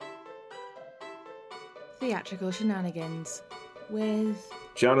Theatrical Shenanigans with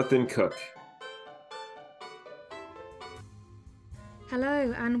Jonathan Cook.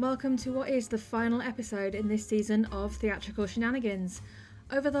 Hello and welcome to what is the final episode in this season of Theatrical Shenanigans.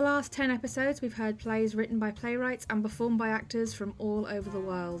 Over the last 10 episodes we've heard plays written by playwrights and performed by actors from all over the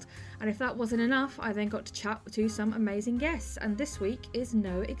world. And if that wasn't enough, I then got to chat to some amazing guests, and this week is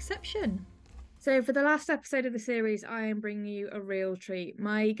no exception. So for the last episode of the series, I am bringing you a real treat.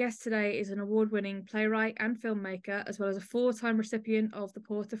 My guest today is an award-winning playwright and filmmaker, as well as a 4-time recipient of the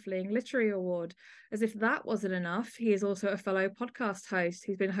Porter Fling Literary Award. As if that wasn't enough, he is also a fellow podcast host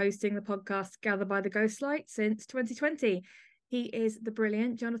who's been hosting the podcast Gather by the Ghostlight since 2020. He is the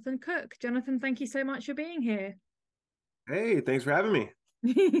brilliant Jonathan Cook. Jonathan, thank you so much for being here. Hey, thanks for having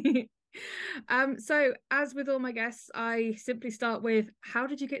me. So as with all my guests, I simply start with, how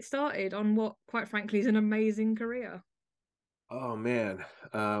did you get started on what, quite frankly, is an amazing career? Oh man.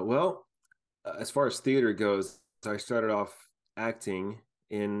 As far as theater goes, I started off acting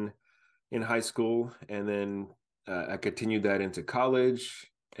in high school, and then I continued that into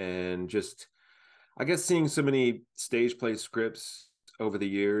college, and just I guess seeing so many stage play scripts over the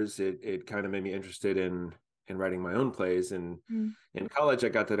years, it kind of made me interested in writing my own plays. And in college, I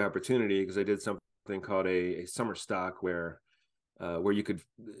got that opportunity because I did something called a summer stock where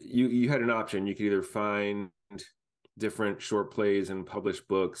you had an option. You could either find different short plays and published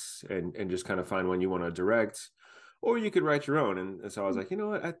books and just kind of find one you want to direct, or you could write your own. And so I was like, you know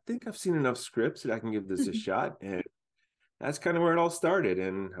what, I think I've seen enough scripts that I can give this a shot. And that's kind of where it all started.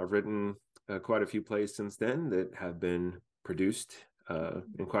 And I've written quite a few plays since then that have been produced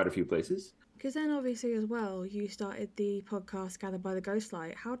in quite a few places. Because then obviously as well, you started the podcast Gather by the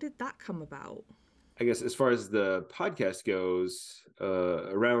Ghostlight. How did that come about? I guess as far as the podcast goes,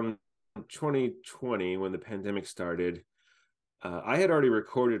 around 2020, when the pandemic started, I had already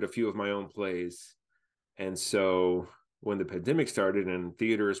recorded a few of my own plays. And so when the pandemic started and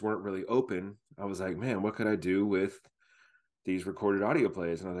theaters weren't really open, I was like, man, what could I do with these recorded audio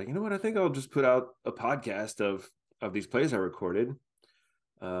plays? And I was like, you know what, I think I'll just put out a podcast of these plays I recorded.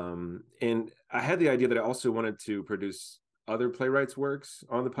 And I had the idea that I also wanted to produce other playwrights' works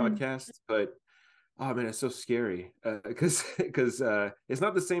on the podcast, but oh man, it's so scary because it's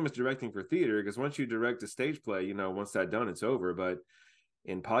not the same as directing for theater. Because once you direct a stage play, you know, once that's done, it's over. But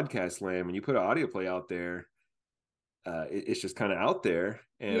in podcast land, when you put an audio play out there, it's just kind of out there.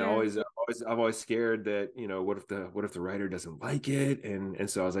 And I've always scared that, you know, what if the writer doesn't like it? And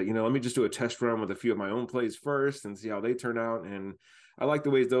so I was like, you know, let me just do a test run with a few of my own plays first and see how they turn out. And I like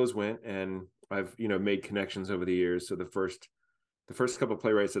the ways those went, and I've, you know, made connections over the years. So the first couple of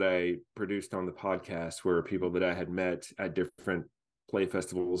playwrights that I produced on the podcast were people that I had met at different play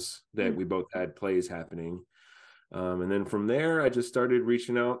festivals that we both had plays happening. And then from there, I just started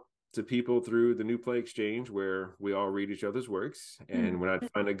reaching out to people through the New Play Exchange, where we all read each other's works. And when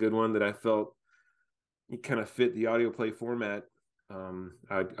I'd find a good one that I felt it kind of fit the audio play format,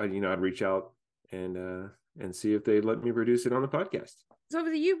 I'd reach out and see if they'd let me produce it on the podcast. So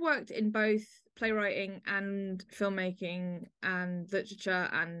obviously you've worked in both playwriting and filmmaking and literature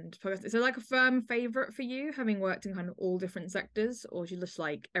and podcast. Is there like a firm favorite for you, having worked in kind of all different sectors, or do you just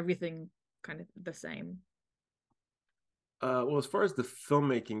like everything kind of the same? Well, as far as the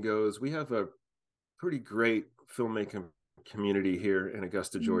filmmaking goes, we have a pretty great filmmaking community here in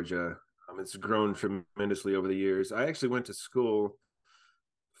Augusta, Georgia. It's grown tremendously over the years. I actually went to school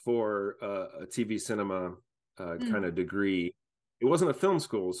for a TV cinema kind of degree. It wasn't a film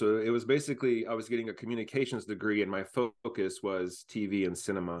school, so it was basically I was getting a communications degree, and my focus was TV and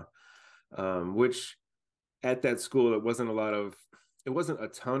cinema, which at that school it wasn't a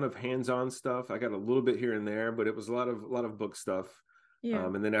ton of hands-on stuff. I got a little bit here and there, but it was a lot of book stuff.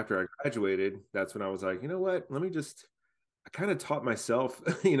 And then after I graduated, that's when I was like, you know what, I kind of taught myself,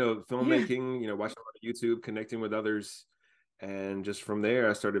 you know, filmmaking, you know, watching a lot of YouTube, connecting with others. And just from there,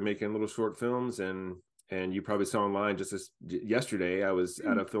 I started making little short films. And you probably saw online just yesterday, I was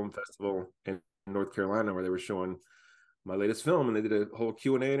at a film festival in North Carolina where they were showing my latest film, and they did a whole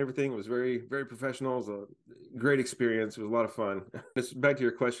Q&A and everything. It was very, very professional. It was a great experience. It was a lot of fun. Just back to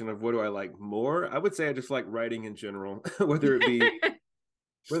your question of what do I like more? I would say I just like writing in general, whether it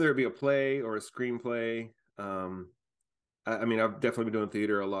be a play or a screenplay. I mean, I've definitely been doing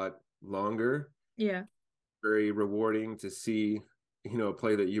theater a lot longer. Yeah. Very rewarding to see, you know, a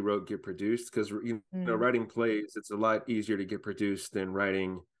play that you wrote get produced, because you know, writing plays, it's a lot easier to get produced than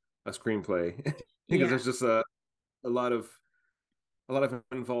writing a screenplay because there's just a lot of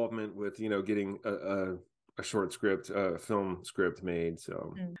involvement with, you know, getting a short script, film script made.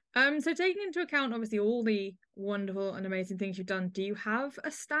 So, so taking into account obviously all the wonderful and amazing things you've done, do you have a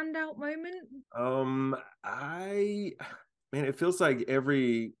standout moment? Man, it feels like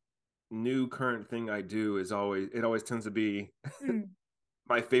every new current thing I do always tends to be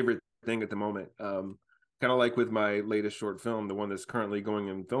my favorite thing at the moment. Kind of like with my latest short film, the one that's currently going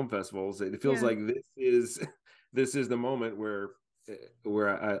in film festivals. It feels like this is the moment where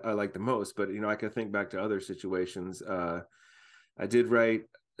I like the most. But I can think back to other situations. I did write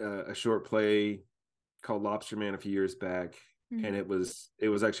a short play called Lobster Man a few years back, and it was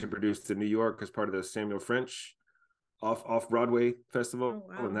actually produced in New York as part of the Samuel French off Broadway festival. Oh,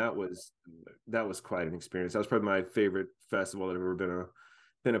 wow. And that was quite an experience. That was probably my favorite festival that I've ever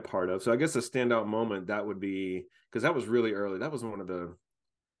been a part of. So I guess a standout moment that would be, because that was really early. That was I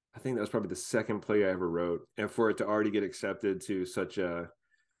think that was probably the second play I ever wrote, and for it to already get accepted to such a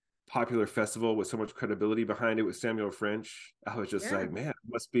popular festival with so much credibility behind it with Samuel French, I was just like, man,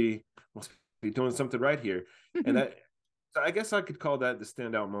 must be doing something right here. And so I guess I could call that the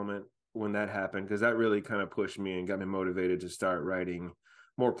standout moment when that happened, because that really kind of pushed me and got me motivated to start writing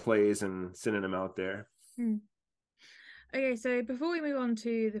more plays and sending them out there. Okay, so before we move on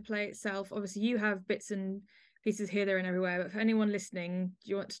to the play itself, obviously you have bits and pieces here, there, and everywhere. But for anyone listening, do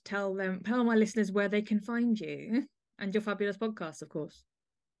you want to tell my listeners where they can find you and your fabulous podcast, of course?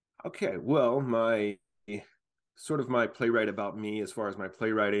 Okay, well, my playwright about me, as far as my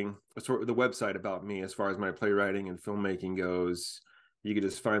playwriting, sort of the website about me, as far as my playwriting and filmmaking goes, you can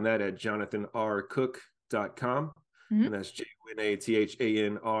just find that at jonathanrcook.com, and that's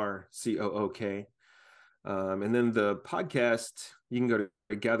JONATHANRCOOK. And then the podcast, you can go to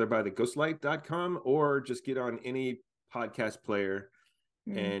gatherbytheghostlight.com, or just get on any podcast player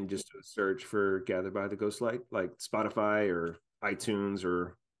and just search for Gather by the Ghostlight, like Spotify or iTunes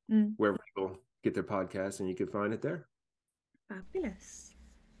or wherever people get their podcasts, and you can find it there. Fabulous.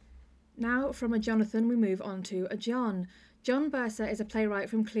 Now, from a Jonathan, we move on to a John. John Burser is a playwright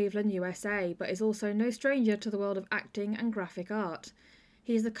from Cleveland, USA, but is also no stranger to the world of acting and graphic art.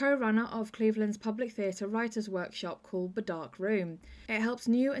 He is the co-runner of Cleveland's public theatre writers' workshop called The Dark Room. It helps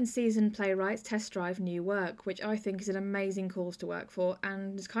new and seasoned playwrights test drive new work, which I think is an amazing cause to work for,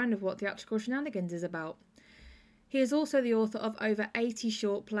 and is kind of what Theatrical Shenanigans is about. He is also the author of over 80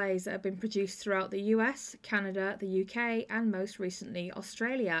 short plays that have been produced throughout the US, Canada, the UK, and most recently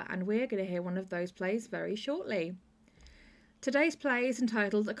Australia, and we're going to hear one of those plays very shortly. Today's play is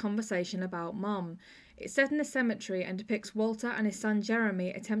entitled A Conversation About Mom. It's set in a cemetery and depicts Walter and his son Jeremy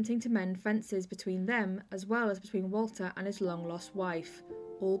attempting to mend fences between them, as well as between Walter and his long-lost wife,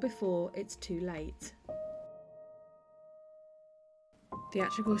 all before it's too late.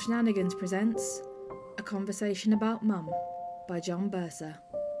 Theatrical Shenanigans presents A Conversation About Mum by John Burser.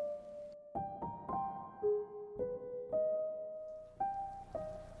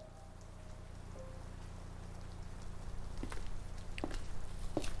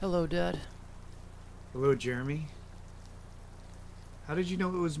 Hello, Dad. Hello, Jeremy. How did you know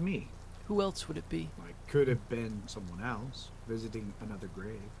it was me? Who else would it be? I could have been someone else, visiting another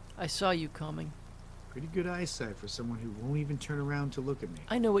grave. I saw you coming. Pretty good eyesight for someone who won't even turn around to look at me.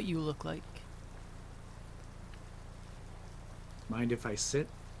 I know what you look like. Mind if I sit?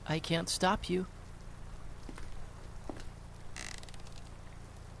 I can't stop you.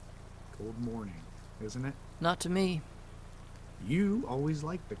 Cold morning, isn't it? Not to me. You always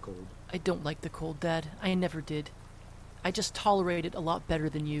liked the cold. I don't like the cold, Dad. I never did. I just tolerate it a lot better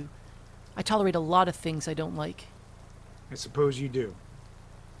than you. I tolerate a lot of things I don't like. I suppose you do.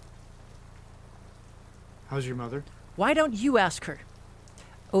 How's your mother? Why don't you ask her?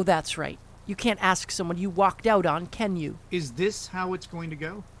 Oh, that's right. You can't ask someone you walked out on, can you? Is this how it's going to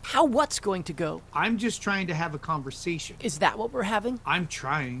go? How what's going to go? I'm just trying to have a conversation. Is that what we're having? I'm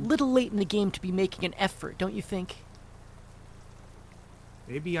trying. Little late in the game to be making an effort, don't you think?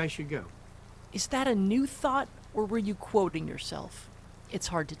 Maybe I should go. Is that a new thought, or were you quoting yourself? It's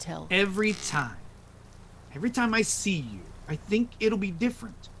hard to tell. Every time I see you, I think it'll be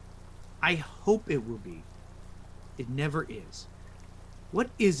different. I hope it will be. It never is. What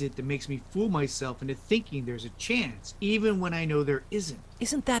is it that makes me fool myself into thinking there's a chance, even when I know there isn't?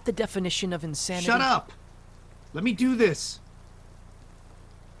 Isn't that the definition of insanity? Shut up! Let me do this.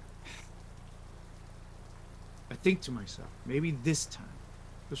 I think to myself, maybe this time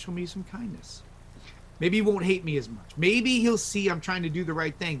he'll show me some kindness. Maybe he won't hate me as much. Maybe he'll see I'm trying to do the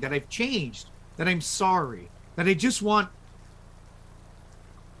right thing, that I've changed, that I'm sorry, that I just want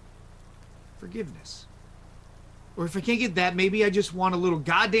forgiveness. Or if I can't get that, maybe I just want a little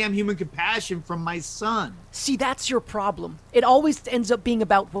goddamn human compassion from my son. See, that's your problem. It always ends up being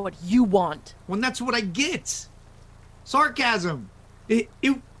about what you want. When that's what I get. Sarcasm. It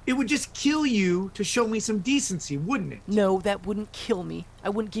would just kill you to show me some decency, wouldn't it? No, that wouldn't kill me. I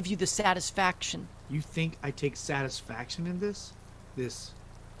wouldn't give you the satisfaction. You think I take satisfaction in this? This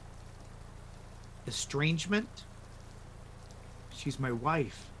estrangement? She's my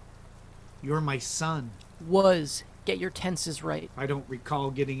wife. You're my son. Was. Get your tenses right. I don't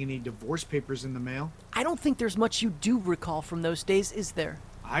recall getting any divorce papers in the mail. I don't think there's much you do recall from those days, is there?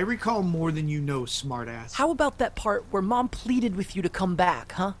 I recall more than you know, smartass. How about that part where Mom pleaded with you to come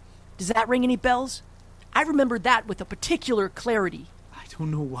back, huh? Does that ring any bells? I remember that with a particular clarity. I don't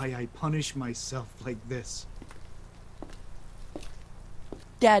know why I punish myself like this.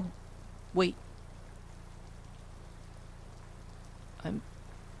 Dad, wait.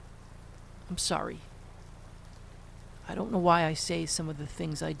 I'm sorry. I don't know why I say some of the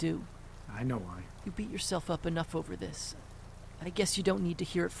things I do. I know why. You beat yourself up enough over this. I guess you don't need to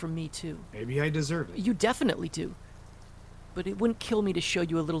hear it from me, too. Maybe I deserve it. You definitely do. But it wouldn't kill me to show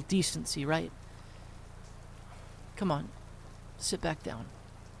you a little decency, right? Come on. Sit back down.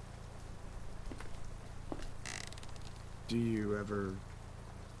 Do you ever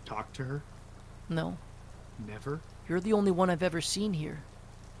talk to her? No. Never? You're the only one I've ever seen here.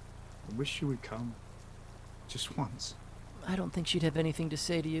 I wish you would come. Just once. I don't think she'd have anything to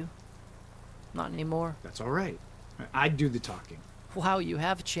say to you. Not anymore. That's all right. I'd do the talking. Wow, you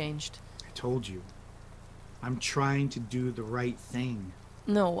have changed. I told you. I'm trying to do the right thing.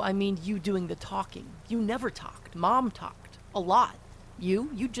 No, I mean you doing the talking. You never talked. Mom talked. A lot. You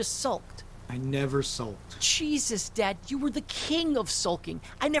just sulked. I never sulked. Jesus, Dad, you were the king of sulking.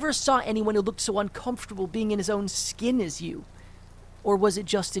 I never saw anyone who looked so uncomfortable being in his own skin as you. Or was it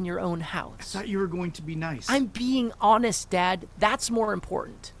just in your own I house? thought you were going to be nice. I'm being honest, Dad. That's more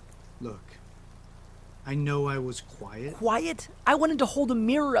important. Look, I know I was quiet. Quiet? I wanted to hold a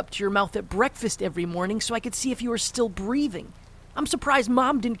mirror up to your mouth at breakfast every morning so I could see if you were still breathing. I'm surprised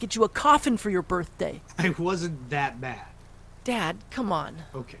Mom didn't get you a coffin for your birthday. I wasn't that bad. Dad, come on.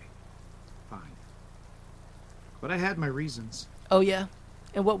 Okay, fine. But I had my reasons. Oh, yeah?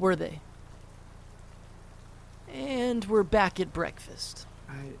 And what were they? And we're back at breakfast.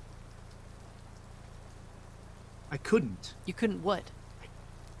 I couldn't. You couldn't what?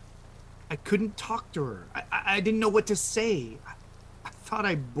 I couldn't talk to her. I didn't know what to say. I thought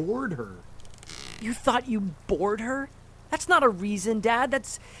I bored her. You thought you bored her? That's not a reason, Dad.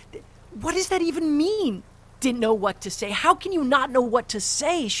 What does that even mean? Didn't know what to say. How can you not know what to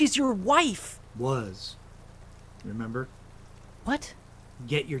say? She's your wife. Was. Remember? What?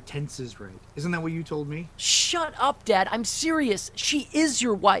 Get your tenses right. Isn't that what you told me? Shut up, Dad. I'm serious. She is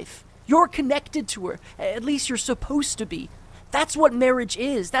your wife. You're connected to her. At least you're supposed to be. That's what marriage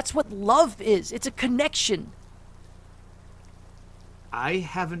is. That's what love is. It's a connection. I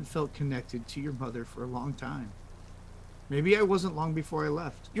haven't felt connected to your mother for a long time. Maybe I wasn't long before I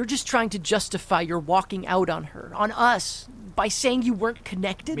left. You're just trying to justify your walking out on her, on us, by saying you weren't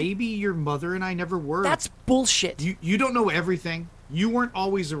connected? Maybe your mother and I never were. That's bullshit. You don't know everything. You weren't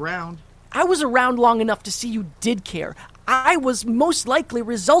always around. I was around long enough to see you did care. I was most likely a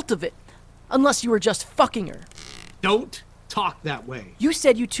result of it. Unless you were just fucking her. Don't talk that way. You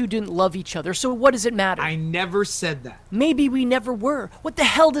said you two didn't love each other, so what does it matter? I never said that. Maybe we never were. What the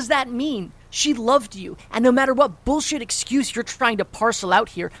hell does that mean? She loved you, and no matter what bullshit excuse you're trying to parcel out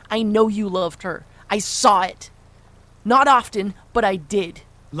here, I know you loved her. I saw it. Not often, but I did.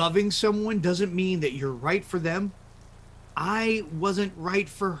 Loving someone doesn't mean that you're right for them. I wasn't right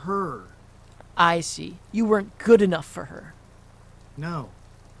for her. I see. You weren't good enough for her. No,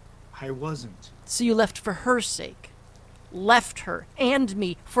 I wasn't. So you left for her sake. Left her and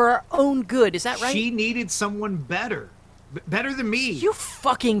me for our own good, is that right? She needed someone better. Better than me. You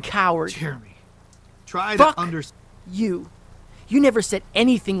fucking coward. Jeremy, try Fuck to understand. You. You never said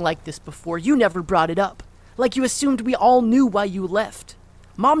anything like this before. You never brought it up. Like you assumed we all knew why you left.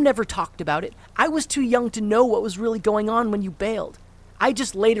 Mom never talked about it. I was too young to know what was really going on when you bailed. I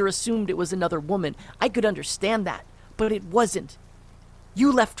just later assumed it was another woman. I could understand that, but it wasn't.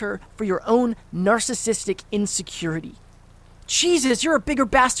 You left her for your own narcissistic insecurity. Jesus, you're a bigger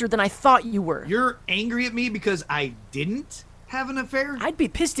bastard than I thought you were. You're angry at me because I didn't have an affair? I'd be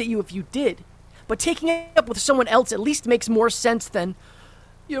pissed at you if you did. But taking it up with someone else at least makes more sense than,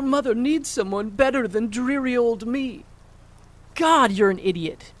 your mother needs someone better than dreary old me. God, you're an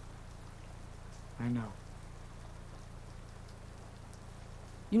idiot. I know.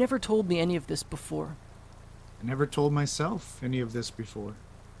 You never told me any of this before. I never told myself any of this before.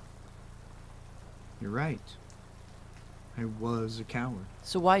 You're right. I was a coward.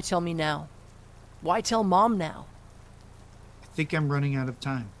 So why tell me now? Why tell Mom now? I think I'm running out of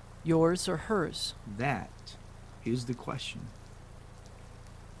time. Yours or hers? That is the question.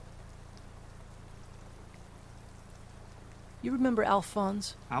 You remember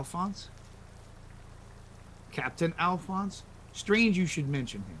Alphonse? Alphonse? Captain Alphonse? Strange you should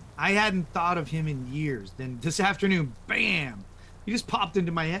mention him. I hadn't thought of him in years. Then this afternoon, bam! He just popped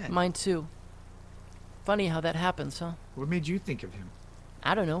into my head. Mine too. Funny how that happens, huh? What made you think of him?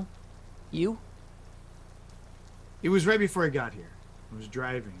 I don't know. You? It was right before I got here. I was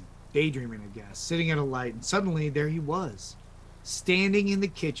driving, daydreaming, I guess, sitting at a light, and suddenly there he was, standing in the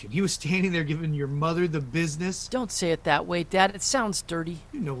kitchen. He was standing there giving your mother the business. Don't say it that way, Dad. It sounds dirty.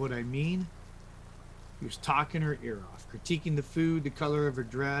 You know what I mean. He was talking her ear off, critiquing the food, the color of her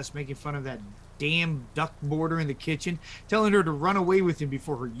dress, making fun of that damn duck border in the kitchen, telling her to run away with him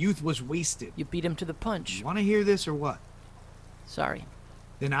before her youth was wasted. You beat him to the punch. You want to hear this or what? Sorry.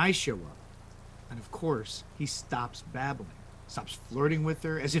 Then I show up. And of course, he stops babbling, stops flirting with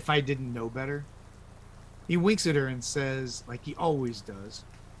her as if I didn't know better. He winks at her and says, like he always does,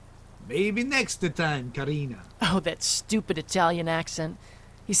 "Maybe next time, Karina." Oh, that stupid Italian accent.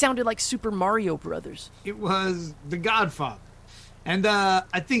 He sounded like Super Mario Brothers. It was The Godfather. And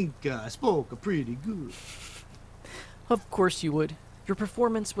I think I spoke pretty good. Of course you would. Your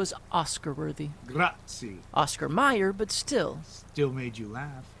performance was Oscar-worthy. Grazie. Oscar Mayer, but still. Still made you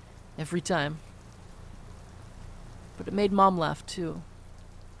laugh. Every time. But it made Mom laugh, too.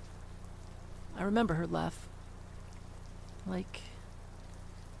 I remember her laugh. Like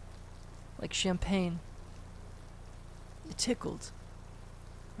champagne. It tickled.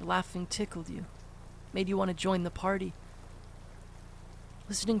 Her laughing tickled you. Made you want to join the party.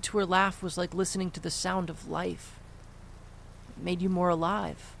 Listening to her laugh was like listening to the sound of life. It made you more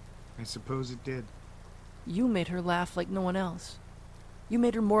alive. I suppose it did. You made her laugh like no one else. You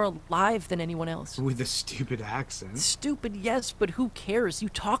made her more alive than anyone else. With a stupid accent. Stupid, yes, but who cares? You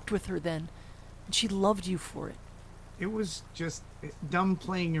talked with her then, and she loved you for it. It was just dumb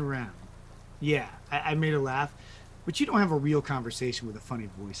playing around. Yeah, I made her laugh, but you don't have a real conversation with a funny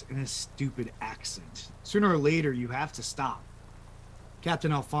voice and a stupid accent. Sooner or later, you have to stop.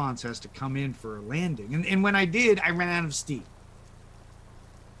 Captain Alphonse has to come in for a landing, and when I did, I ran out of steam.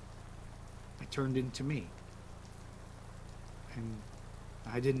 I turned into me. And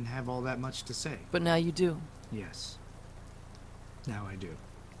I didn't have all that much to say. But now you do. Yes. Now I do.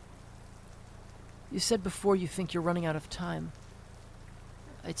 You said before you think you're running out of time.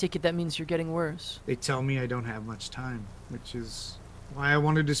 I take it that means you're getting worse. They tell me I don't have much time, which is why I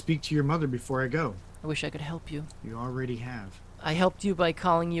wanted to speak to your mother before I go. I wish I could help you. You already have. I helped you by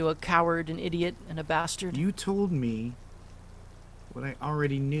calling you a coward, an idiot, and a bastard. You told me what I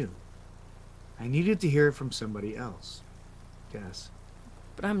already knew. I needed to hear it from somebody else. Yes.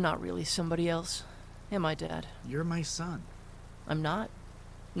 But I'm not really somebody else. Am I, Dad? You're my son. I'm not.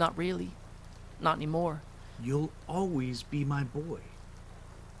 Not really. Not anymore. You'll always be my boy.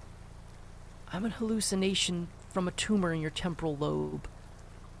 I'm an hallucination from a tumor in your temporal lobe.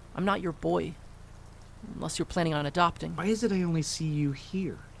 I'm not your boy. Unless you're planning on adopting. Why is it I only see you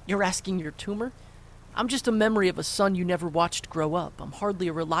here? You're asking your tumor? I'm just a memory of a son you never watched grow up. I'm hardly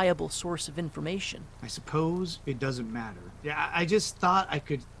a reliable source of information. I suppose it doesn't matter. Yeah, I just thought I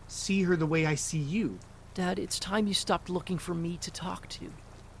could see her the way I see you. Dad, it's time you stopped looking for me to talk to.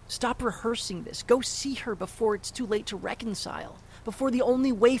 Stop rehearsing this. Go see her before it's too late to reconcile. Before the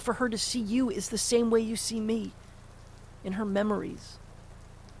only way for her to see you is the same way you see me. In her memories.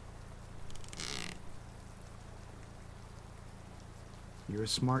 You're a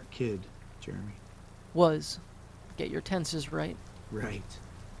smart kid, Jeremy. Was. Get your tenses right. Right.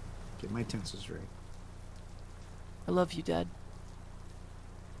 Get my tenses right. I love you, Dad.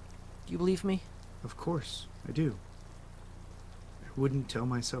 Do you believe me? Of course, I do. I wouldn't tell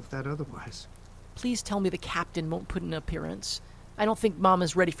myself that otherwise. Please tell me the captain won't put in an appearance. I don't think Mom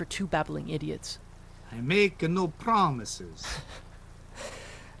is ready for two babbling idiots. I make no promises.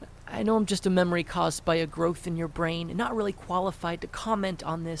 I know I'm just a memory caused by a growth in your brain and not really qualified to comment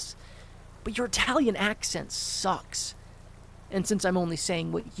on this, but your Italian accent sucks. And since I'm only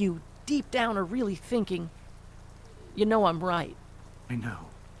saying what you, deep down, are really thinking, you know I'm right. I know.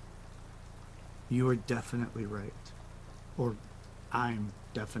 You are definitely right. Or I'm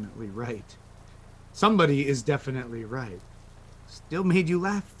definitely right. Somebody is definitely right. Still made you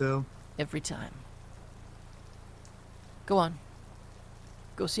laugh, though. Every time. Go on.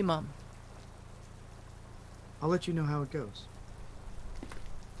 Go see Mom. I'll let you know how it goes.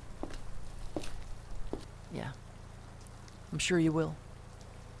 Yeah. I'm sure you will.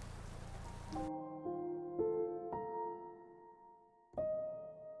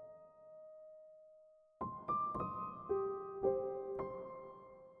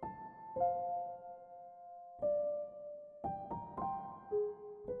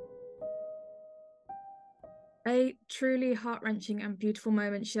 A truly heart-wrenching and beautiful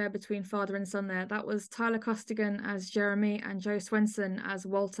moment shared between father and son there. That was Tyler Costigan as Jeremy and Joe Swenson as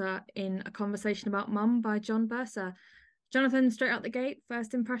Walter in A Conversation About Mum by John Burser. Jonathan, straight out the gate,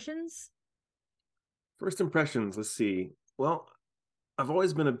 first impressions? First impressions, let's see. Well, I've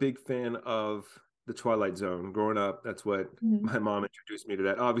always been a big fan of The Twilight Zone. Growing up, that's what my mom introduced me to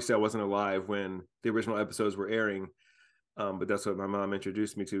that. Obviously, I wasn't alive when the original episodes were airing, but that's what my mom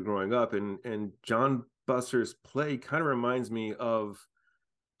introduced me to growing up. And John Busser's play kind of reminds me of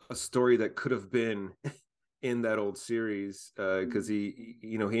a story that could have been in that old series, because he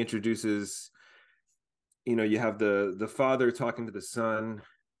introduces, you have the father talking to the son,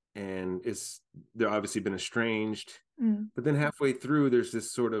 and they're obviously been estranged. But then halfway through, there's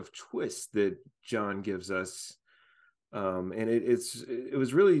this sort of twist that John gives us, and it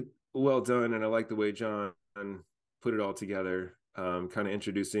was really well done, and I like the way John put it all together, kind of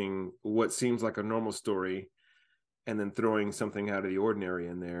introducing what seems like a normal story, and then throwing something out of the ordinary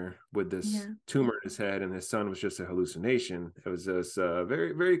in there with this tumor in his head, and his son was just a hallucination. It was just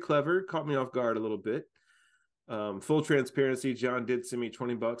very, very clever. Caught me off guard a little bit. Full transparency, John did send me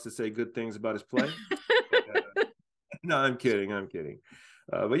 $20 to say good things about his play. No, I'm kidding.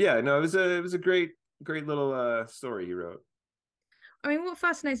 But yeah, no, it was a great little story he wrote. I mean, what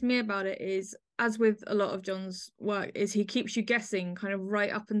fascinates me about it is, as with a lot of John's work, is he keeps you guessing kind of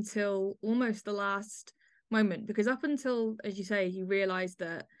right up until almost the last moment. Because up until, as you say, you realise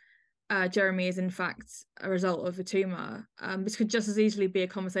that Jeremy is in fact a result of a tumor, this could just as easily be a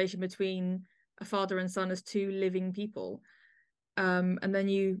conversation between a father and son as two living people. And then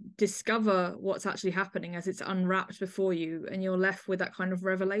you discover what's actually happening as it's unwrapped before you, and you're left with that kind of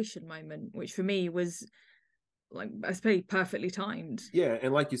revelation moment, which for me was, like, I suppose, perfectly timed. Yeah,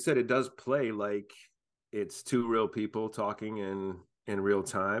 and like you said, it does play like it's two real people talking in real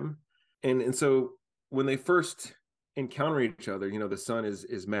time. And so when they first encounter each other, the son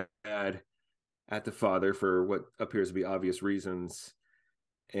is mad at the father for what appears to be obvious reasons.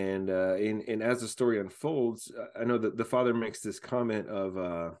 And as the story unfolds, I know that the father makes this comment of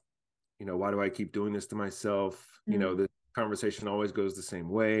why do I keep doing this to myself? The conversation always goes the same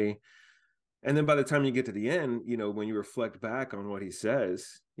way. And then by the time you get to the end, when you reflect back on what he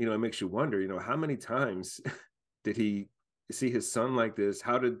says, it makes you wonder, how many times did he see his son like this?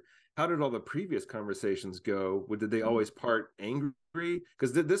 How did all the previous conversations go? Did they always part angry?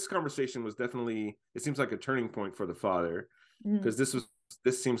 Because this conversation was definitely, it seems like a turning point for the father, because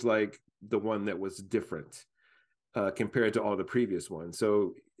this seems like the one that was different compared to all the previous ones.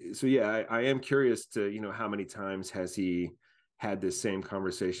 So yeah, I am curious to, how many times has he had this same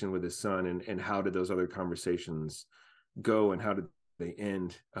conversation with his son, and how did those other conversations go, and how did they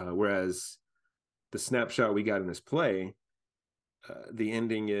end? Whereas the snapshot we got in this play, the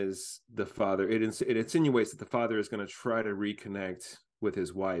ending is the father. It insinuates that the father is going to try to reconnect with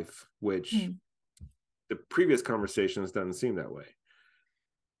his wife, which the previous conversations doesn't seem that way.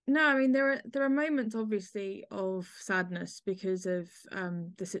 No, I mean, there are moments obviously of sadness because of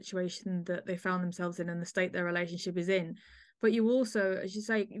the situation that they found themselves in and the state their relationship is in. But you also, as you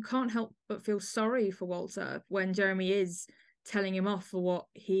say, you can't help but feel sorry for Walter when Jeremy is telling him off for what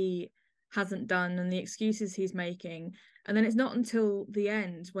he hasn't done and the excuses he's making. And then it's not until the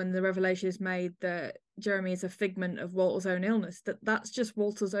end, when the revelation is made that Jeremy is a figment of Walter's own illness, that's just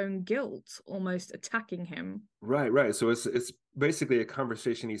Walter's own guilt almost attacking him. Right. So it's basically a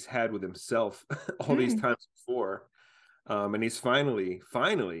conversation he's had with himself all these times before. And he's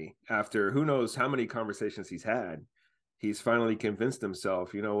finally, after who knows how many conversations he's finally convinced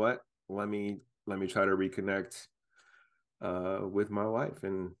himself, you know what? Let me try to reconnect with my wife.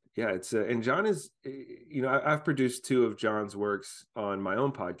 And yeah, it's and John is, I've produced 2 of John's works on my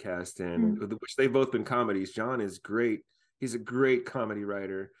own podcast, and which they've both been comedies. John is great. He's a great comedy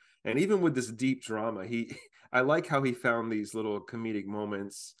writer. And even with this deep drama, I like how he found these little comedic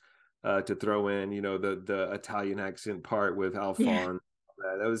moments to throw in, the Italian accent part with Alphonse.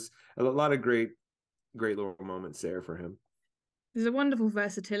 Yeah. That was a lot of great little moments there for him. There's a wonderful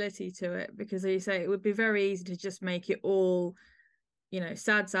versatility to it, because, as you say, it would be very easy to just make it all,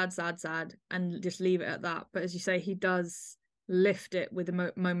 sad, and just leave it at that. But as you say, he does lift it with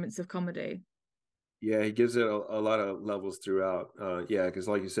the moments of comedy. Yeah, he gives it a lot of levels throughout. Yeah, because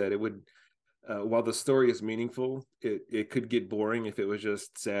like you said, it would, while the story is meaningful, it could get boring if it was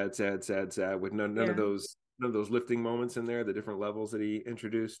just sad with none of those lifting moments in there, the different levels that he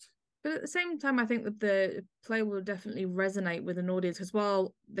introduced. But at the same time, I think that the play will definitely resonate with an audience, because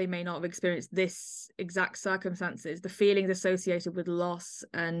while they may not have experienced this exact circumstances, the feelings associated with loss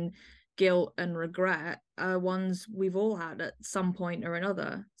and guilt and regret are ones we've all had at some point or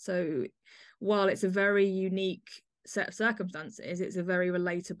another. So while it's a very unique set of circumstances, it's a very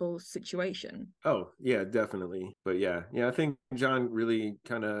relatable situation. Oh yeah, definitely. But yeah, I think John really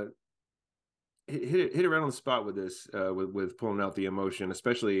kind of hit it right on the spot with this, with pulling out the emotion,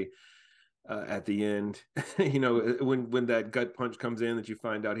 especially at the end. When that gut punch comes in, that you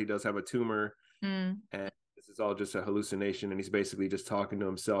find out he does have a tumor, and this is all just a hallucination, and he's basically just talking to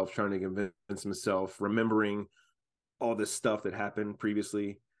himself, trying to convince himself, remembering all this stuff that happened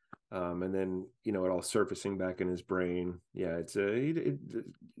previously, and then it all surfacing back in his brain. Yeah, it's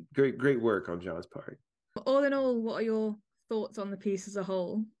great work on John's part. All in all, what are your thoughts on the piece as a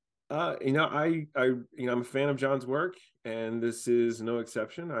whole? I'm a fan of John's work, and this is no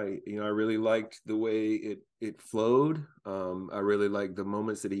exception. I really liked the way it flowed. I really liked the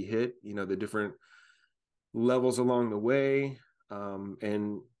moments that he hit. The different levels along the way,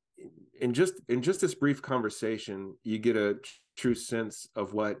 and in just this brief conversation, you get a true sense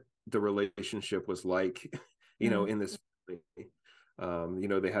of what the relationship was like. In this family.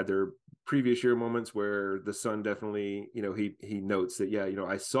 They had their previous year moments where the son definitely, he notes that, yeah,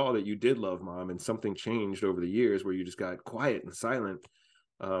 I saw that you did love mom, and something changed over the years where you just got quiet and silent.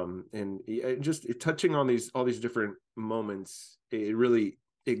 And just touching on all these different moments,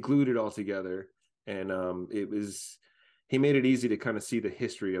 it glued it all together. And he made it easy to kind of see the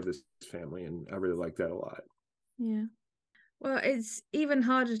history of this family, and I really like that a lot. Yeah. Well, it's even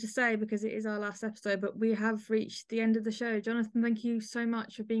harder to say because it is our last episode, but we have reached the end of the show. Jonathan, thank you so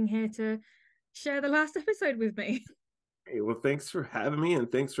much for being here to share the last episode with me. Hey, well, thanks for having me,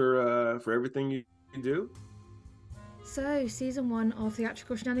 and thanks for everything you do. So, season 1 of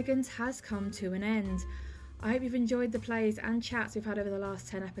Theatrical Shenanigans has come to an end. I hope you've enjoyed the plays and chats we've had over the last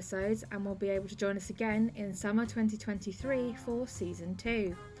 10 episodes, and will be able to join us again in summer 2023 for season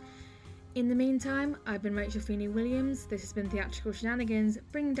 2. In the meantime, I've been Rachel Feeney-Williams. This has been Theatrical Shenanigans,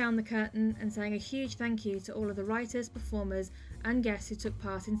 bringing down the curtain and saying a huge thank you to all of the writers, performers and guests who took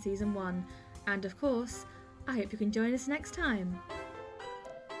part in season 1. And of course, I hope you can join us next time.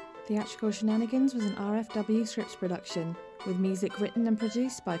 Theatrical Shenanigans was an RFW Scripts production, with music written and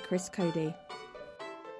produced by Chris Cody.